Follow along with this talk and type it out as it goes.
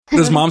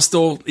Does Mom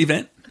still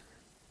event?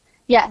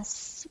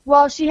 Yes.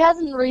 Well, she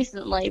hasn't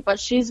recently, but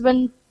she's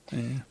been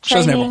training. She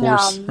doesn't have a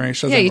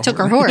horse, right? You took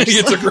her horse.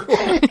 You took her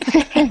horse.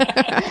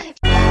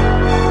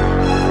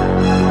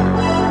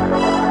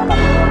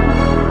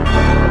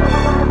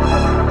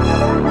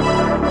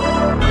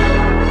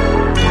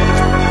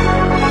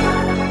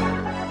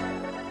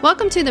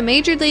 Welcome to the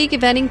Major League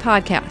Eventing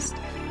Podcast,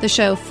 the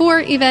show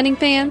for eventing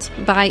fans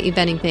by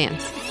eventing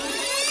fans.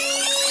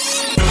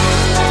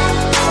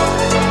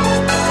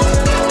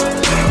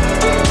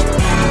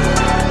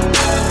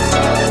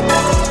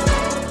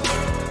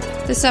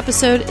 This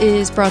episode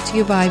is brought to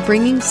you by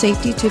Bringing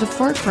Safety to the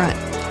Forefront.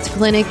 It's a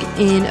clinic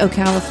in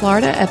Ocala,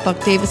 Florida at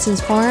Buck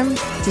Davidson's farm,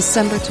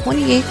 December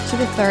 28th to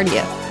the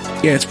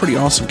 30th. Yeah, it's pretty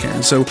awesome,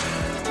 Karen. So,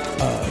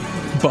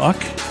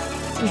 Buck,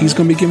 he's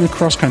going to be giving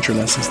cross-country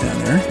lessons down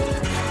there.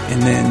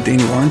 And then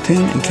Danny Warrington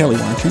and Kelly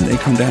Warrington, they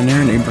come down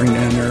there and they bring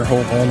down their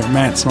all their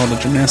mats and all the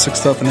gymnastic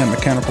stuff and that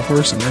mechanical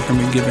horse, and they're going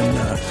to be giving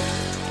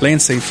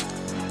land safe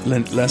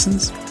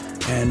lessons.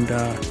 And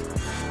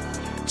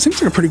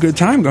seems like a pretty good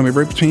time. Going to be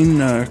right between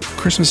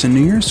Christmas and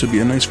New Year's, so it'll be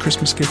a nice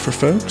Christmas gift for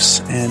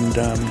folks. And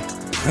I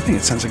think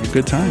it sounds like a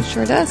good time. It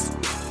sure does.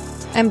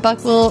 And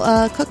Buck will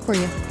cook for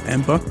you.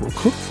 And Buck will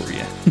cook for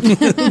you.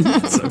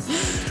 So,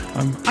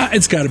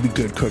 it's got to be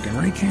good cooking,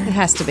 right, Karen? It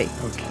has to be.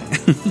 Okay.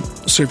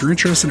 So if you're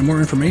interested in more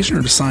information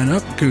or to sign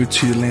up, go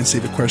to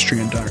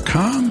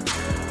landsafeequestrian.com,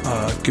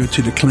 go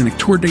to the clinic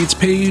tour dates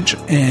page,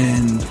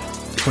 and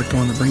click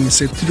on the Bringing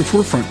Safety to the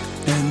Forefront,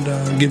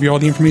 and give you all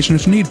the information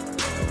that you need.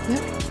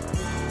 Yep.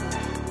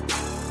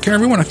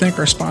 Karen, we want to thank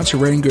our sponsor,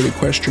 Red and Good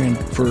Equestrian,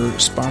 for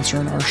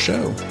sponsoring our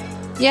show.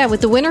 Yeah,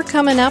 with the winter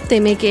coming up, they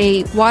make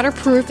a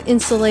waterproof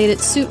insulated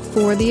suit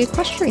for the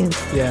equestrians.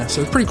 Yeah,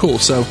 so it's pretty cool.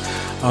 So,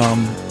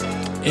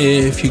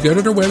 if you go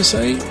to their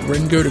website,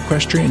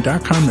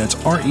 redandgoatequestrian.com, that's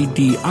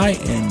REDINGOTE,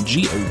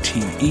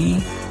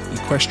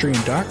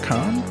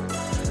 equestrian.com.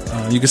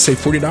 You can save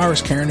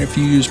 $40, Karen, if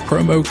you use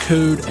promo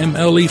code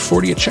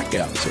MLE40 at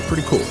checkout. So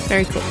pretty cool.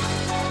 Very cool.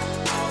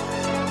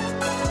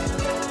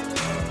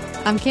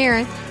 I'm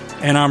Karen.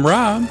 And I'm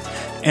Rob.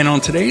 And on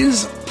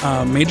today's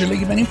Major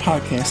League Eventing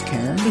Podcast,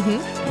 Karen, we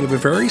have a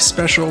very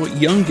special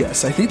young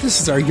guest. I think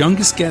this is our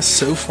youngest guest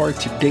so far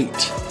to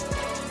date.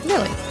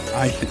 Really?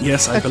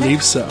 Yes, I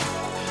believe so.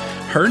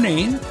 Her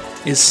name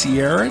is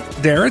Cierra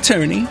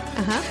Daratony,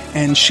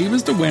 and she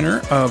was the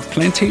winner of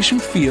Plantation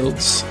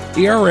Fields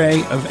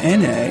ERA of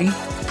NA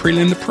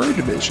Prelim to Pro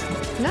Division.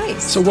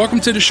 Nice. So welcome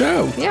to the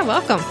show. Yeah,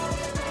 welcome.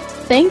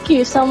 Thank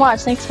you so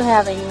much. Thanks for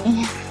having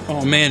me.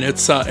 Oh, man,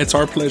 it's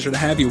our pleasure to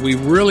have you. We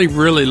really,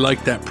 really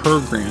like that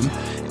program,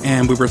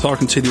 and we were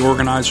talking to the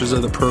organizers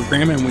of the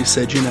program, and we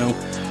said,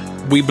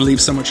 we believe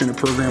so much in the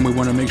program, we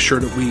want to make sure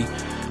that we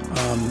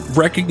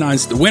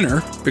recognize the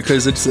winner,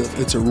 because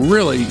it's a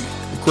really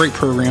great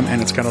program,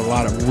 and it's got a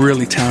lot of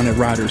really talented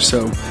riders.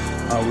 So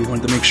we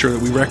wanted to make sure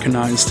that we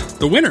recognized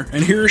the winner,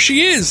 and here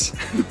she is.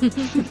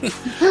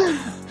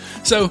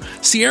 So,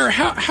 Cierra,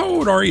 how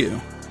old are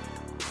you?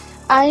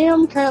 I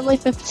am currently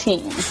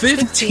 15.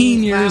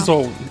 15 years wow.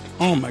 old.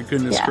 Oh my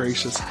goodness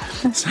gracious!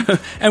 So,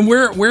 and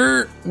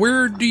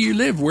where do you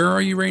live? Where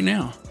are you right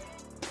now?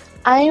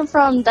 I am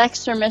from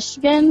Dexter,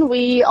 Michigan.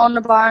 We own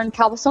a barn,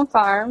 Cobblestone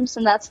Farms,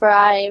 and that's where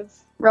I've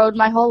rode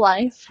my whole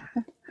life.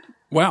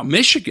 Wow,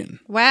 Michigan.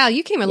 Wow,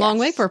 you came a long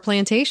way for a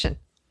plantation.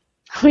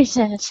 We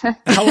did.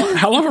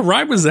 How long a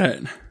ride was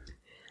that?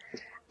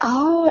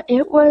 Oh,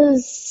 it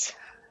was,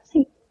 I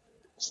think,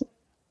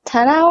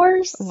 10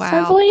 hours,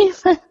 wow. I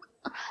believe.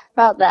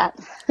 About that.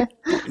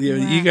 Yeah,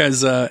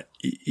 wow.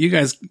 You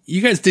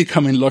guys did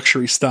come in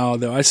luxury style,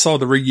 though. I saw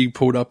the rig you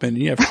pulled up in.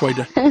 You have quite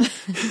a.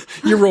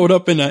 You rolled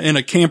up in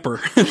a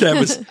camper that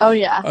was. Oh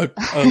yeah.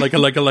 Like a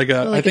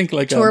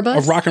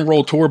rock and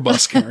roll tour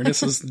bus, Karen.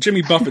 This is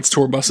Jimmy Buffett's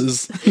tour bus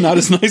is not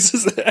as nice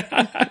as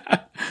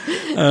that.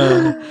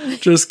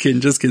 Just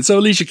kidding. So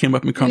at least you came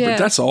up in comfort. Yeah.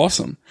 That's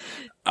awesome.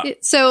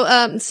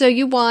 So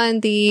you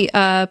won the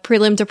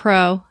prelim to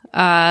pro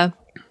at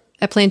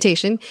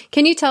Plantation.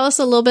 Can you tell us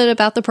a little bit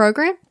about the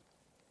program?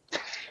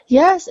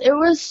 Yes, it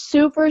was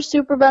super,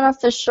 super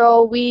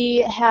beneficial.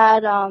 We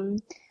had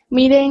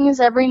meetings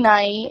every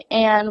night,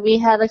 and we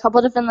had a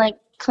couple different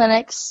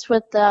clinics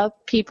with the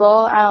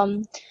people.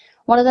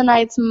 One of the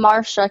nights,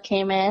 Marsha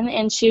came in,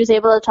 and she was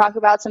able to talk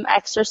about some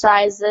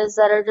exercises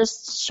that are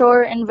just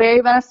short and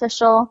very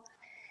beneficial,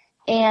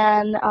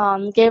 and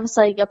gave us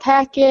a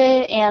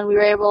packet, and we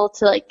were able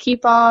to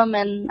keep them.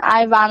 And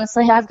I've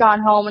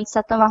gone home and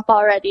set them up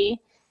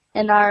already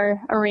in our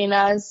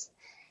arenas,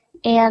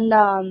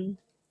 and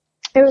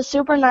it was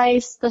super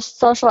nice, the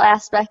social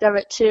aspect of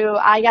it, too.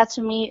 I got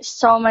to meet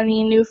so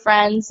many new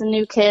friends and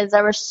new kids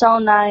that were so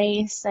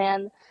nice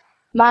and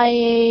my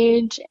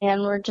age,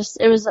 and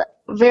it was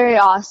very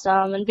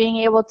awesome. And being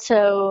able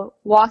to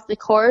walk the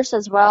course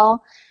as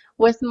well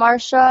with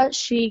Marsha,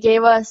 she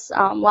gave us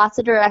lots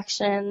of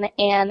direction,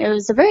 and it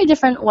was a very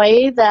different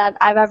way that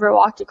I've ever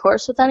walked a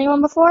course with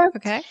anyone before.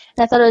 Okay. And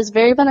I thought it was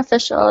very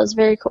beneficial. It was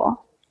very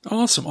cool.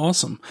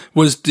 Awesome.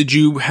 Did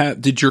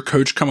your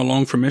coach come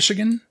along from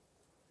Michigan?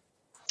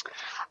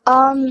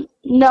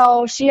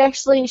 No, she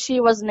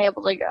wasn't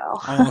able to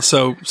go.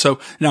 So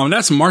now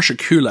that's Marsha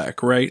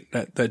Kulak, right?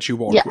 That you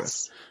walked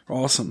with.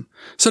 Awesome.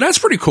 So that's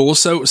pretty cool.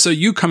 So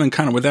you coming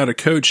kind of without a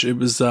coach, it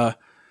was,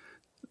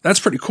 that's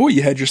pretty cool.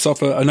 You had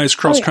yourself a nice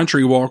cross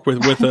country walk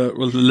with a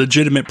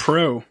legitimate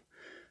pro.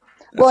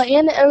 Well,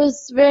 and it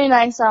was very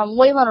nice.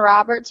 Waylon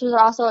Roberts was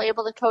also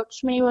able to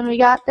coach me when we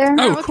got there.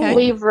 Oh, cool.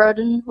 We've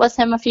ridden with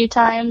him a few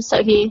times,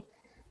 so he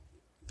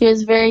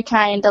was very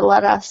kind to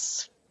let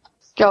us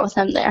go with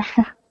him there.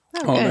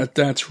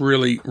 That's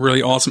really,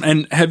 really awesome.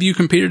 And have you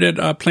competed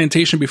at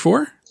Plantation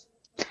before?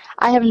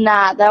 I have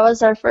not. That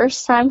was our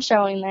first time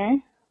showing there.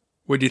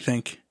 What do you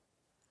think?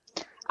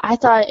 I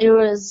thought it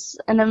was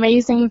an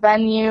amazing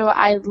venue.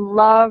 I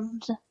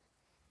loved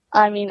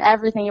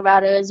everything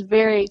about it. It was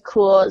very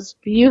cool. It was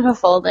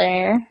beautiful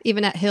there.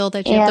 Even that hill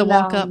that you have to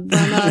walk up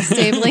from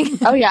stabling.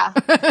 Oh, yeah.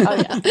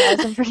 That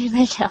was a pretty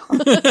big hill.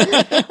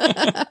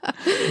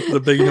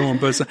 The big hill on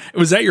both sides.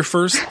 Was that your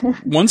first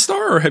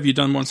 1-star, or have you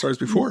done 1-stars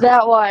before?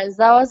 That was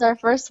our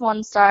first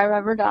 1-star I've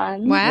ever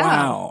done.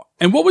 Wow.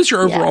 And what was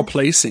your overall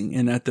placing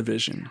in that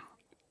division?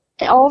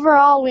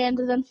 Overall, we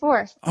ended in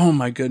 4th. Oh,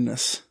 my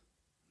goodness.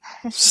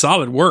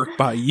 Solid work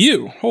by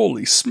you.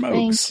 Holy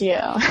smokes. Thank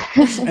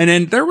you. And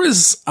then there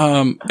was,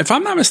 if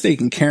I'm not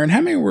mistaken, Karen, how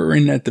many were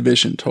in that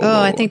division total?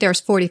 Oh, I think there was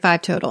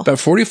 45 total. About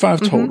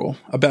 45 total.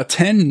 About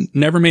 10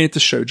 never made it to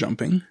show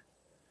jumping.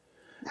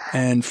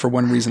 And for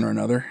one reason or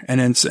another. And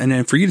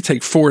then for you to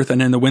take 4th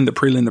and then to win the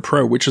prelim the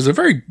pro, which is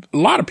a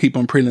lot of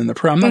people in prelim the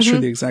pro. I'm not sure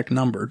the exact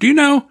number. Do you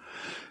know?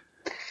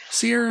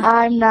 Cierra?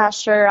 I'm not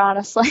sure,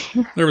 honestly.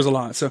 There was a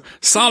lot. So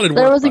solid work.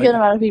 There was a good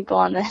amount of people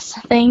on this.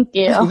 Thank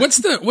you. What's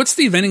the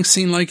eventing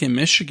scene like in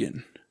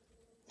Michigan?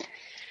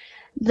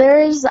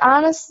 There's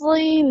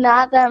honestly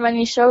not that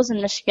many shows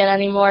in Michigan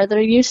anymore.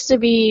 There used to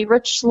be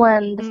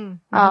Richland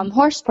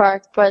Horse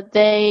Park, but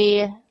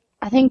I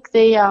think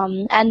they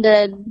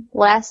ended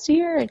last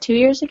year or 2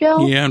 years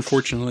ago. Yeah,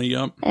 unfortunately,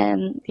 yep.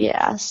 And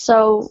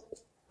so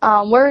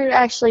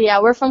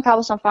we're from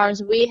Cobblestone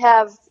Farms. We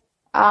have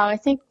I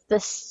think the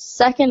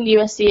second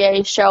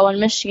USDA show in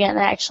Michigan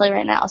actually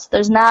right now. So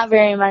there's not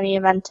very many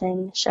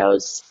eventing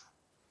shows.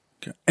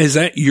 Okay. Is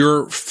that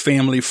your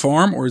family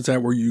farm, or is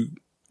that where you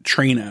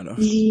train out of?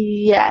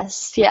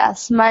 Yes.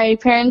 My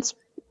parents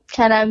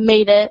kind of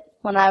made it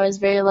when I was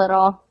very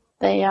little.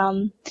 They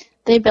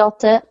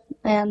built it,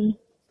 and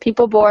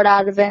people board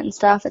out of it and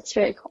stuff. It's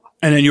very cool.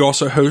 And then you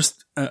also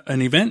host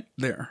an event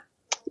there.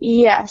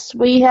 Yes,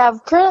 we've had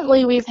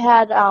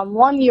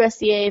one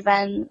USDA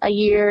event a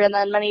year, and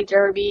then many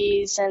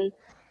derbies and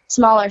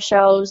smaller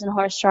shows and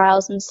horse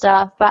trials and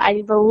stuff. But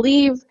I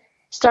believe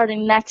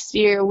starting next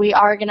year, we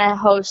are going to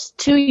host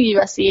 2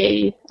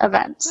 USDA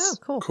events. Oh,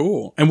 cool.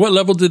 Cool. And what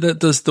level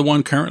does the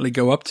one currently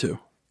go up to?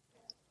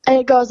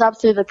 It goes up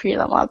to the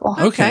prelim level.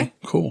 Okay,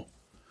 cool.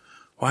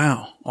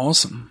 Wow,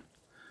 awesome.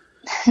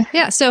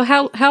 Yeah, so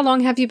how long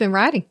have you been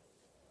riding?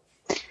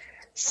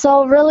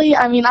 So really,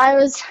 I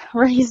was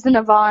raised in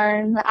a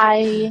barn.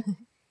 I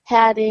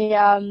had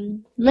a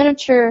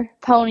miniature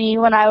pony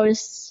when I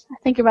was, I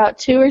think, about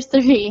 2 or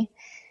 3,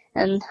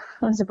 and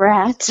I was a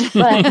brat.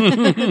 But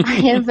I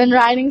have been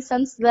riding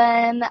since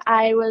then.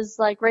 I was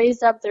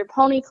raised up through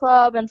pony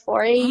club and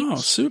 4-H. Oh,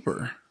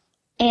 super.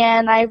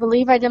 And I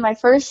believe I did my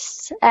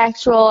first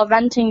actual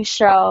eventing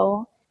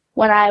show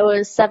when I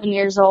was 7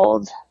 years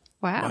old.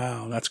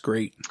 Wow, that's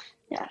great.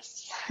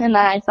 Yes. And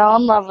I fell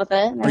in love with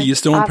it. Are you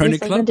still in Pony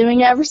Club? I've been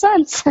doing it ever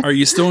since. Are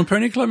you still in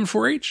Pony Club and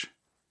 4-H?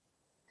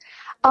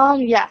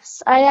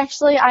 Yes.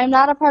 I'm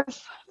not a part of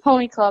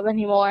Pony Club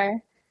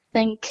anymore. I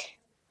think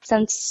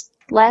since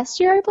last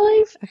year, I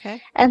believe.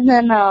 Okay. And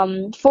then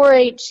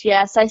 4-H,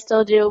 yes, I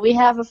still do. We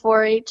have a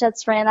 4-H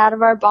that's ran out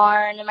of our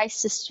barn, and my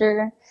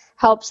sister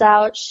helps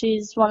out.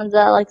 She's one of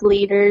the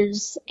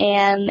leaders,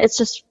 and it's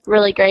just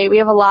really great. We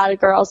have a lot of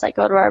girls that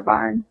go to our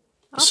barn.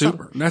 Awesome.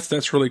 Super.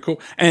 That's really cool.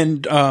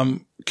 And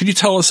could you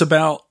tell us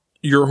about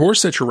your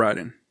horse that you're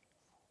riding?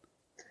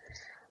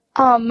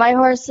 My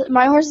horse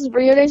is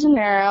Rio de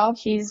Janeiro.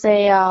 He's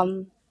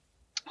a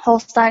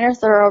Holsteiner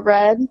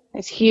thoroughbred.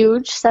 He's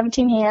huge,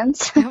 17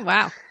 hands. Oh,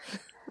 wow.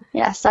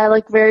 Yes, I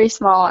look very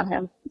small on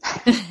him.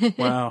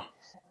 Wow.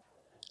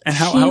 And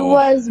how he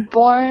was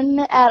born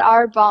at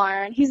our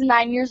barn. He's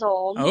 9 years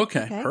old.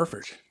 Okay,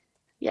 perfect.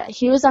 Yeah,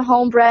 he was a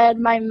homebred.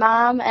 My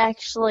mom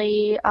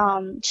actually,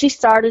 she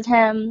started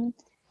him,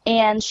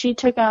 and she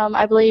took him,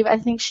 I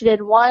think she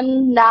did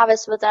 1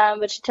 novice with him,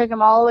 but she took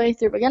him all the way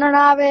through beginner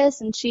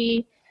novice, and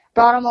she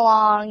brought him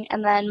along.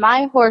 And then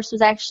my horse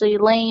was actually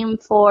lame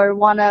for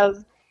one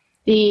of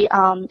the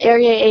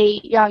Area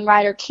 8 young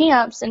rider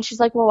camps, and she's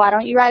like, well, why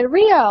don't you ride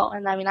Rio?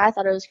 And I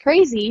thought it was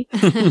crazy.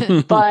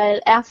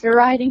 But after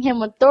riding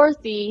him with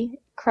Dorothy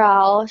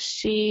Crowell,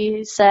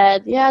 she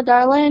said, yeah,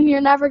 darling,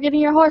 you're never getting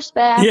your horse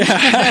back.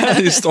 Yeah,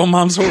 you stole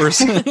Mom's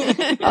horse.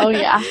 Oh,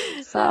 yeah.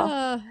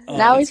 So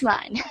now he's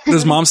mine.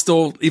 Does Mom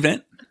still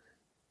event?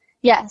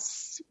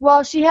 Yes.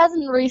 Well, she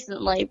hasn't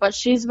recently, but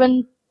she's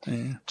been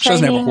She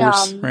doesn't have a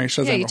horse, right?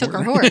 She doesn't you have a took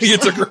her horse. You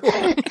took her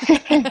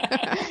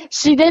horse.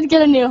 She did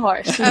get a new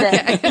horse. She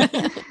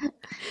did.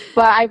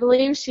 But I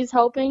believe she's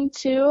hoping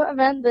to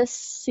event this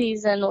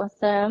season with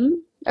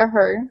him or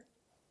her.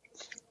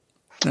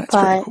 That's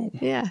pretty cool.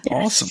 Yeah.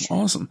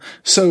 Awesome.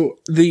 So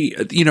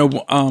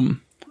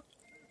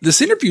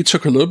this interview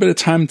took a little bit of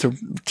time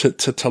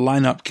to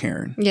line up,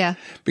 Karen. Yeah.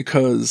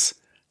 Because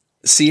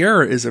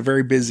Cierra is a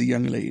very busy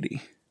young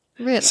lady.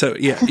 Really? So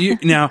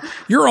yeah,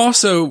 you're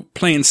also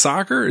playing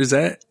soccer. Is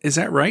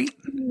that right?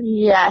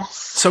 Yes.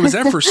 So is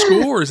that for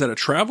school or is that a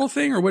travel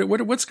thing or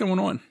what's going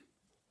on?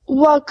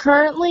 Well,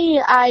 currently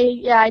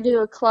I do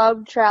a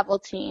club travel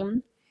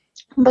team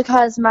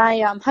because my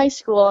high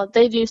school,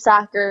 they do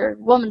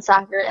women's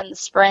soccer in the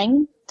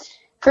spring.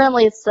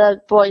 Currently it's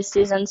the boys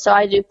season, so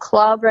I do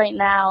club right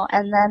now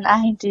and then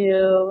I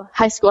do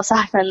high school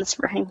soccer in the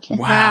spring.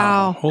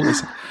 Wow. Hold on.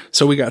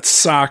 So we got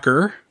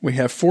soccer, we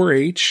have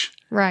 4-H,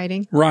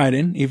 Riding,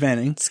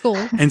 eventing, school.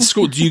 And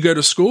school. Do you go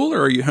to school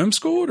or are you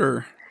homeschooled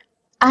or?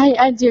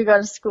 I do go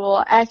to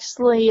school.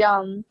 Actually,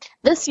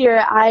 this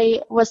year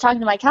I was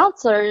talking to my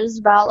counselors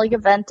about like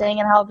eventing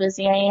and how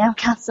busy I am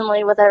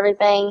constantly with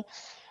everything.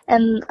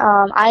 And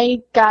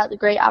I got the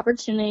great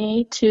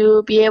opportunity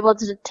to be able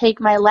to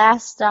take my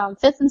last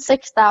 5th and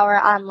 6th hour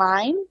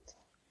online.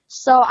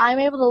 So I'm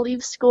able to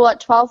leave school at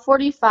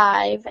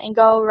 12:45 and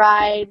go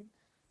ride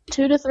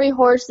 2 to 3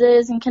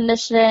 horses and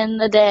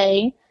condition a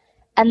day.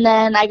 And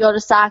then I go to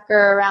soccer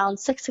around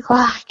 6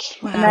 o'clock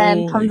and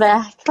then come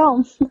back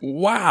home.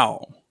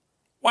 Wow,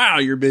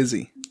 you're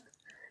busy.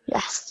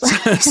 Yes.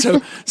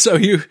 So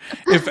you,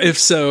 if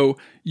so,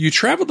 you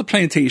travel the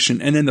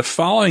plantation, and then the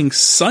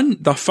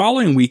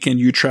following weekend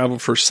you travel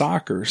for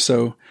soccer.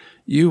 So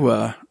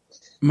you,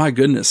 my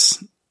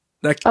goodness,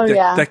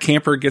 that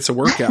camper gets a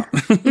workout.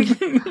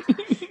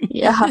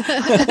 Yeah.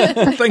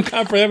 Thank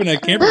God for having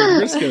that camper in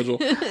your schedule.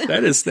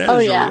 That is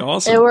really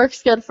awesome. It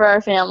works good for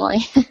our family.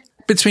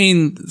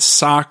 Between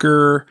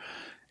soccer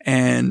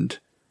and,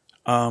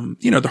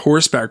 the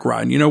horseback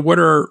riding, what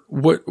are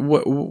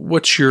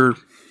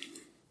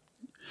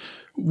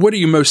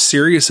you most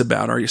serious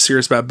about? Are you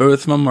serious about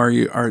both of them?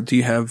 Do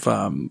you have,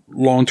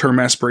 long-term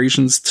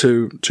aspirations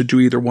to do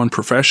either one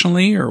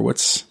professionally or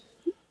what's?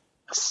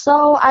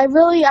 So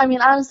honestly,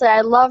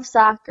 I love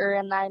soccer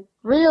and I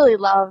really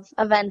love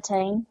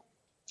eventing.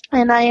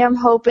 And I am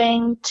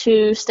hoping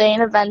to stay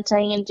in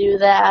eventing and do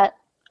that.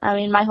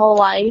 My whole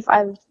life.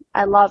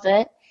 I love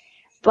it.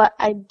 But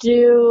I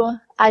do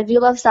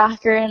love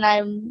soccer and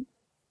I'm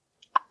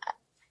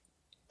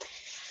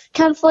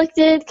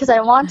conflicted because I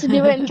want to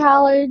do it in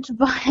college,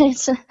 but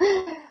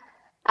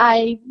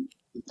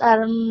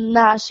I'm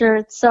not sure.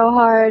 It's so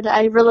hard.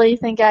 I really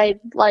think I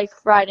like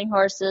riding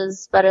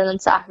horses better than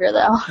soccer,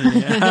 though.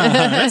 Yeah,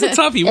 that's a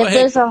toughie. If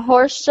there's a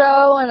horse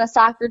show and a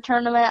soccer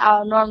tournament,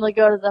 I'll normally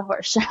go to the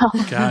horse show.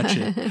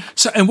 Gotcha.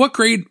 So, and what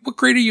grade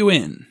are you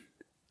in?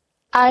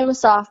 I'm a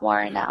sophomore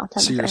right now.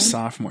 So you're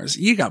sophomores.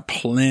 You got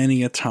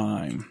plenty of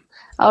time.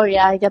 Oh,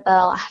 yeah, I get that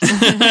a lot.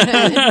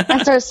 I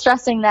start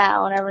stressing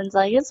now, and everyone's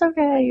like, it's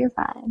okay, you're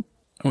fine.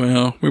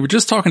 Well, we were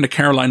just talking to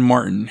Caroline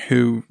Martin,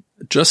 who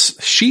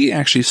she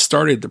actually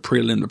started the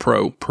Prelim to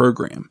Pro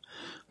program,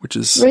 which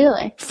is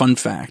really fun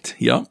fact.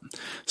 Yep.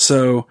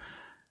 So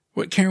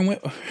Karen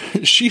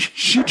she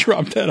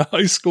dropped out of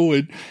high school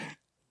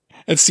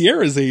at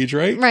Sierra's age,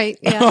 right? Right.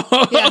 Yeah.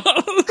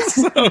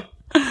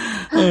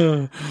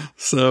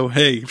 So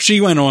hey,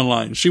 she went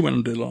online. She went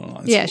and did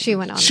online. Yeah, she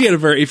went on. She had a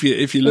very, if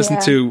you listen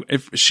to,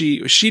 if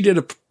she did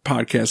a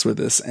podcast with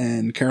us,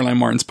 and Caroline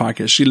Martin's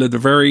podcast, she lived a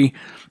very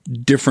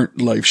different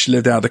life. She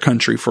lived out of the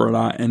country for a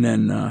lot. And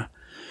then,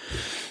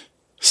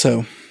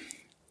 so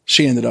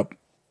she ended up,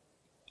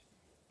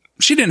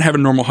 she didn't have a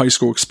normal high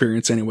school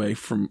experience anyway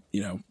from,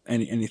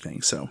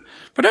 anything. So,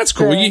 but that's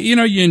cool. Right.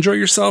 You enjoy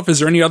yourself. Is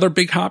there any other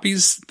big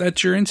hobbies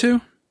that you're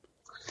into?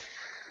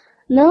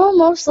 No,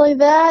 mostly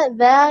that,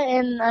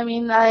 and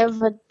I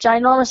have a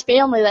ginormous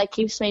family that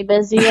keeps me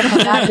busy if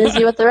I'm not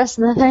busy with the rest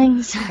of the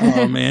things.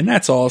 Oh man,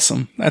 that's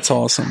awesome.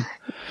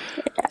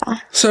 Yeah.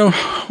 So,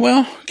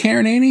 well,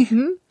 Karen, Annie,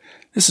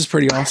 this is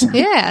pretty awesome.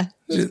 Yeah,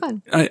 it's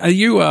fun.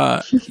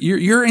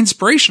 You're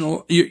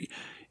inspirational.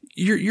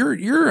 You're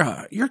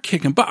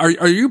kicking butt.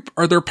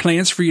 Are there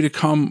plans for you to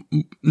come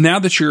now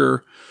that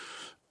you're,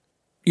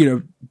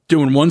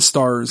 doing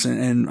 1-stars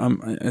and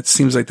it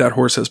seems like that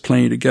horse has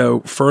plenty to go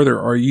further.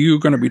 Are you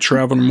going to be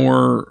traveling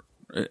more?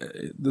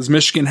 Does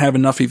Michigan have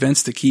enough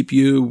events to keep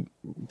you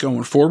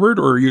going forward,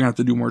 or are you going to have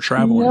to do more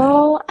traveling?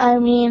 No,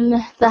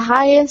 the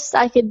highest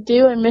I could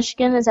do in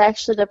Michigan is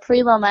actually the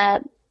prelim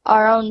at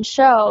our own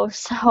show.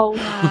 So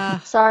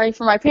sorry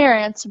for my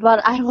parents, but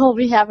I will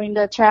be having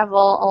to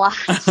travel a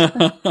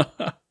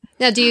lot.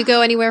 Now, do you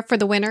go anywhere for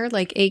the winter,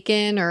 like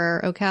Aiken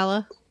or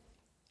Ocala?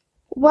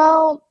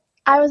 Well,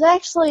 I was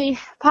actually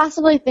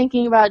possibly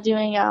thinking about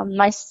doing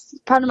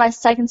part of my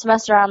second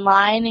semester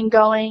online and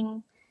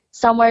going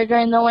somewhere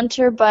during the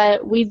winter,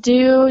 but we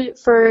do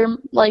for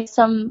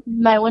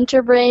my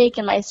winter break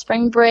and my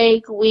spring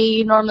break,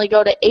 we normally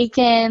go to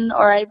Aiken,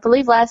 or I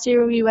believe last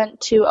year we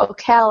went to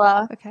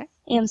Ocala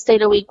and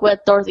stayed a week with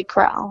Dorothy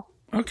Crowell.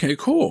 Okay,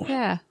 cool.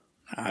 Yeah.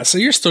 So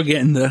you're still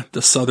getting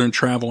the southern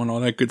travel and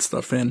all that good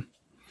stuff in.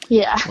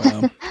 Yeah.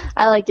 Wow.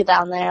 I like it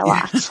down there a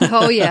lot.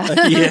 Oh,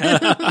 yeah.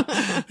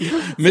 Yeah.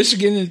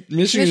 Michigan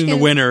in the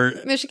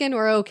winter. Michigan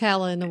or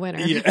Ocala in the winter.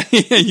 Yeah.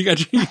 You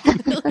got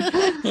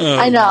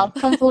I know.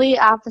 Complete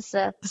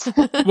opposites.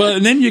 Well,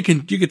 and then you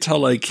could tell,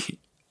 like,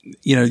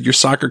 you know, your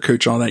soccer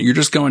coach, all that. You're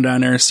just going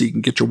down there so you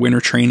can get your winter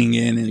training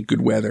in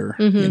good weather,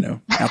 you know,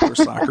 outdoor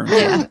soccer.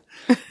 Yeah.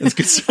 That's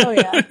good stuff. Oh,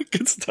 yeah.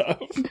 Good stuff.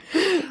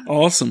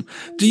 Awesome.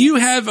 Do you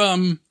have,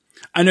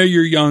 I know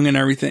you're young and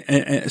everything,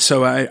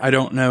 so I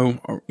don't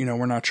know, you know,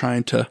 we're not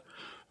trying to,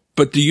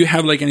 but do you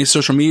have like any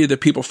social media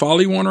that people follow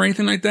you on or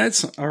anything like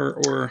that?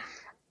 Or?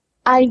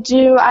 I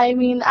do. I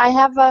mean, I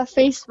have a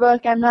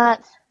Facebook I'm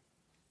not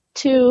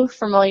too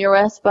familiar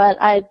with, but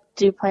I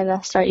do plan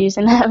to start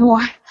using that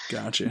more.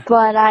 Gotcha.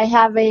 But I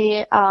have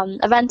a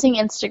eventing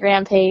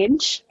Instagram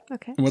page.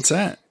 Okay. What's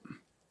that?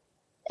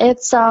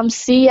 It's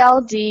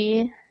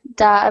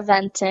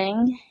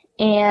cld.eventing,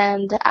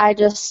 and I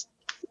just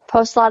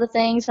post a lot of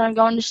things when I'm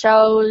going to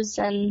shows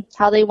and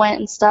how they went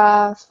and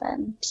stuff,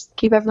 and just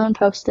keep everyone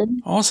posted.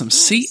 Awesome.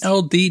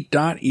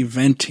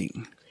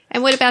 cld.eventing.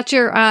 And what about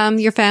your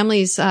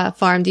family's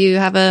farm? Do you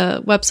have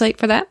a website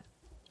for that?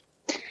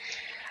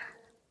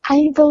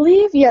 I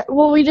believe, yeah.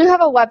 Well, we do have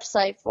a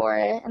website for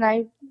it, and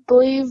I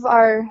believe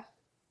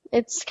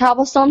it's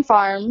Cobblestone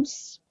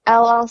Farms,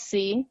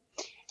 LLC,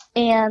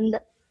 and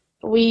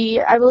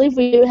I believe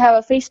we do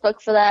have a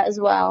Facebook for that as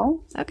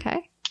well.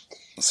 Okay.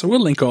 So we'll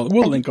link all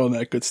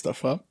that good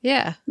stuff up.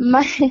 Yeah.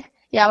 My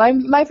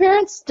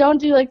parents don't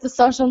do like the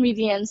social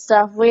media and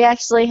stuff. We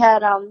actually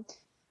had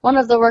one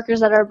of the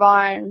workers at our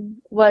barn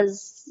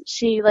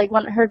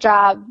her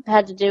job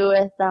had to do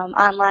with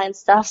online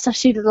stuff, so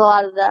she did a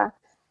lot of the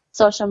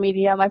social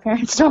media. My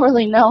parents don't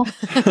really know.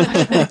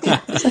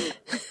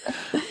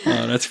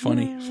 Oh, that's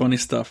funny. Funny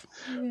stuff.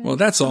 Yeah. Well,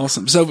 that's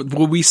awesome. So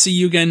will we see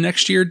you again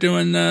next year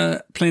doing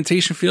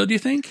Plantation Field, do you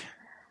think?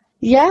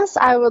 Yes,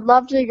 I would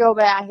love to go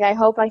back. I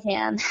hope I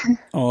can.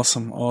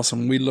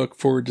 Awesome. We look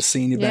forward to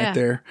seeing you back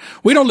there.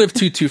 We don't live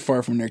too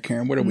far from there,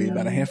 Karen. What are we,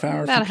 about a half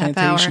hour about from a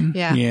Plantation?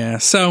 Half hour, yeah. Yeah,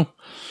 so,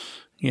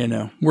 you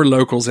know, we're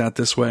locals out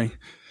this way.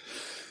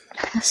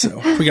 So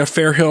we got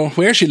Fair Hill.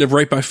 We actually live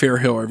right by Fair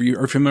Hill. Are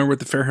you familiar with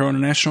the Fair Hill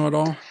International at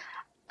all?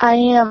 I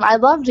am.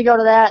 I'd love to go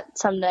to that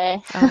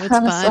someday. Oh, it's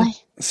fun.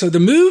 So the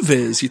move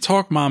is you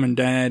talk mom and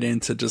dad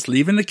into just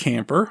leaving the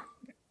camper,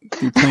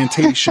 do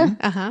Plantation,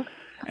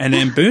 and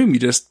then boom, you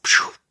just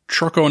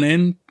truck on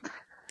in.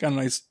 Got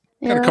a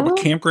couple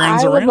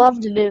campgrounds around. I would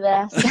love to do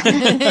that.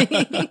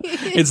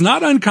 It's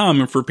not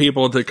uncommon for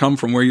people to come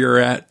from where you're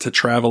at to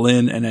travel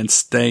in and then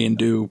stay and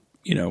do,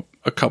 you know,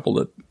 a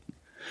couple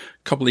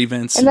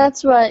events. And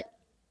that's what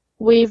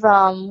we've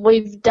done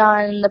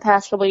the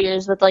past couple of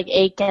years with like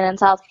Aiken and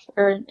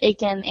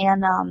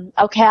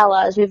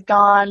Ocala. As we've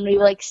gone,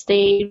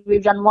 stayed.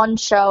 We've done one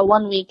show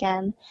one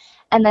weekend,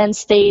 and then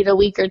stayed a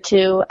week or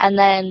two, and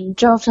then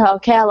drove to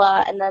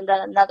Ocala, and then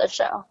done another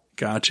show.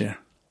 Gotcha.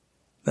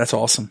 That's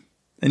awesome.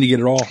 And you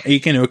get it all.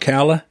 Aiken,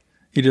 Ocala.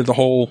 You did the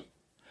whole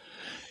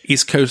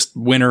East Coast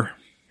winter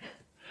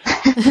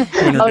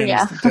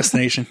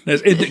destination.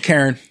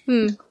 Karen,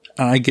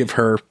 I give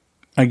her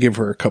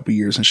a couple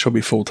years and she'll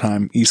be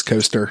full-time East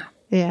Coaster.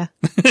 Yeah.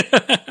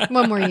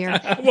 One more year.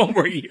 One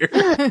more year.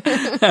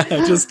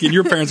 Just kidding.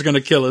 Your parents are going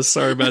to kill us.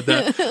 Sorry about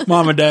that.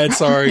 Mom and Dad,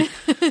 sorry.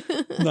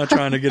 I'm not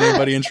trying to get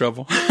anybody in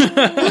trouble.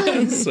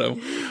 So,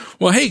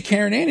 well, hey,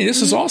 Karen, Annie,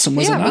 this is awesome,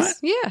 was it not?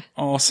 Yeah.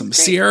 Awesome. Great.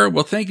 Cierra,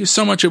 well, thank you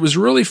so much. It was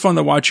really fun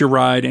to watch your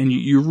ride, and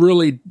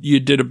you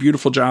did a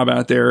beautiful job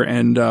out there,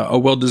 and a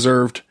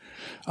well-deserved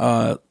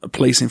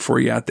placing for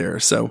you out there.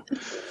 So,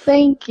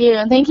 thank you.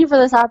 And thank you for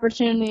this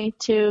opportunity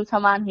to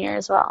come on here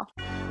as well.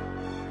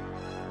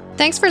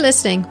 Thanks for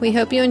listening. We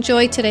hope you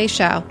enjoyed today's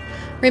show.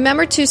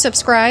 Remember to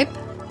subscribe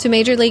to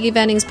Major League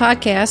Eventing's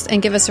podcast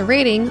and give us a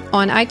rating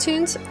on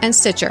iTunes and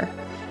Stitcher.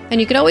 And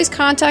you can always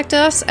contact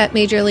us at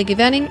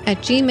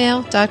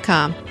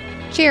majorleagueeventing@gmail.com.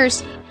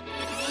 Cheers.